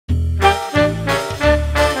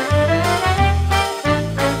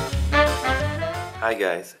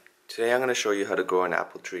guys, today I'm going to show you how to grow an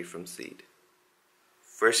apple tree from seed.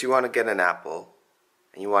 First you want to get an apple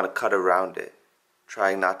and you want to cut around it,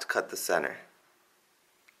 trying not to cut the center.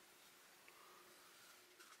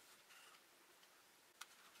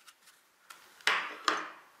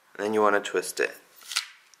 And then you want to twist it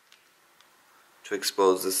to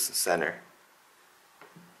expose the center.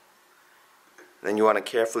 Then you want to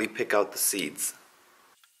carefully pick out the seeds.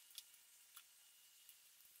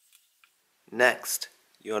 Next,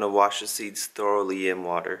 you want to wash the seeds thoroughly in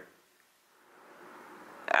water.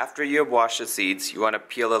 After you have washed the seeds, you want to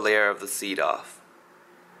peel a layer of the seed off.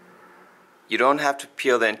 You don't have to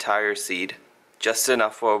peel the entire seed, just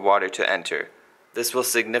enough for water to enter. This will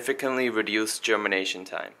significantly reduce germination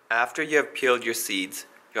time. After you have peeled your seeds,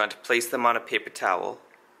 you want to place them on a paper towel.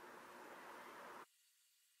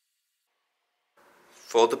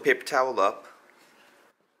 Fold the paper towel up.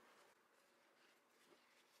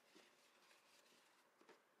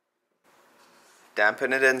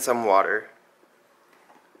 Dampen it in some water.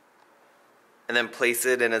 And then place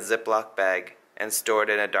it in a Ziploc bag and store it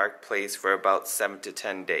in a dark place for about 7 to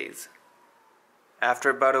 10 days. After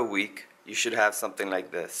about a week, you should have something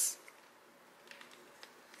like this.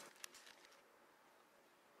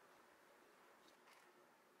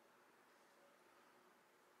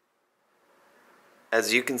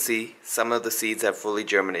 As you can see, some of the seeds have fully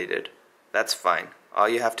germinated. That's fine. All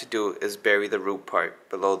you have to do is bury the root part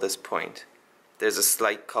below this point. There's a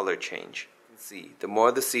slight color change. You can see, the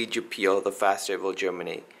more the seed you peel, the faster it will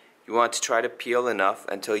germinate. You want to try to peel enough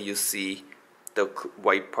until you see the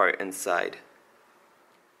white part inside.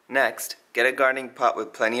 Next, get a gardening pot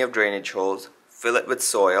with plenty of drainage holes, fill it with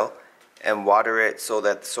soil, and water it so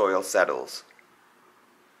that the soil settles.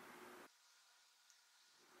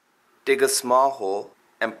 Dig a small hole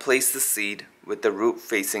and place the seed with the root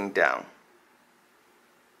facing down.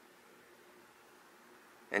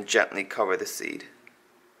 And gently cover the seed.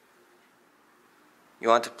 You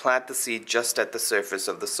want to plant the seed just at the surface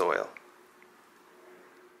of the soil.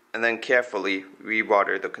 And then carefully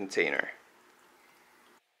re-water the container.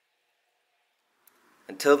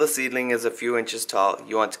 Until the seedling is a few inches tall,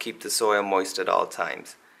 you want to keep the soil moist at all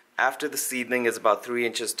times. After the seedling is about 3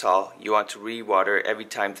 inches tall, you want to re-water every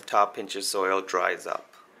time the top inch of soil dries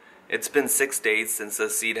up. It's been 6 days since the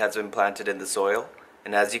seed has been planted in the soil,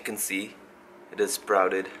 and as you can see, it has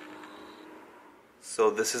sprouted. So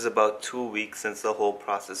this is about 2 weeks since the whole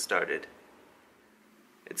process started.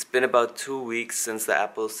 It's been about 2 weeks since the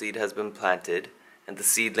apple seed has been planted, and the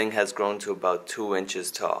seedling has grown to about 2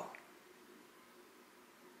 inches tall.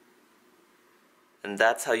 And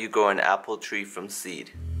that's how you grow an apple tree from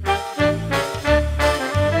seed.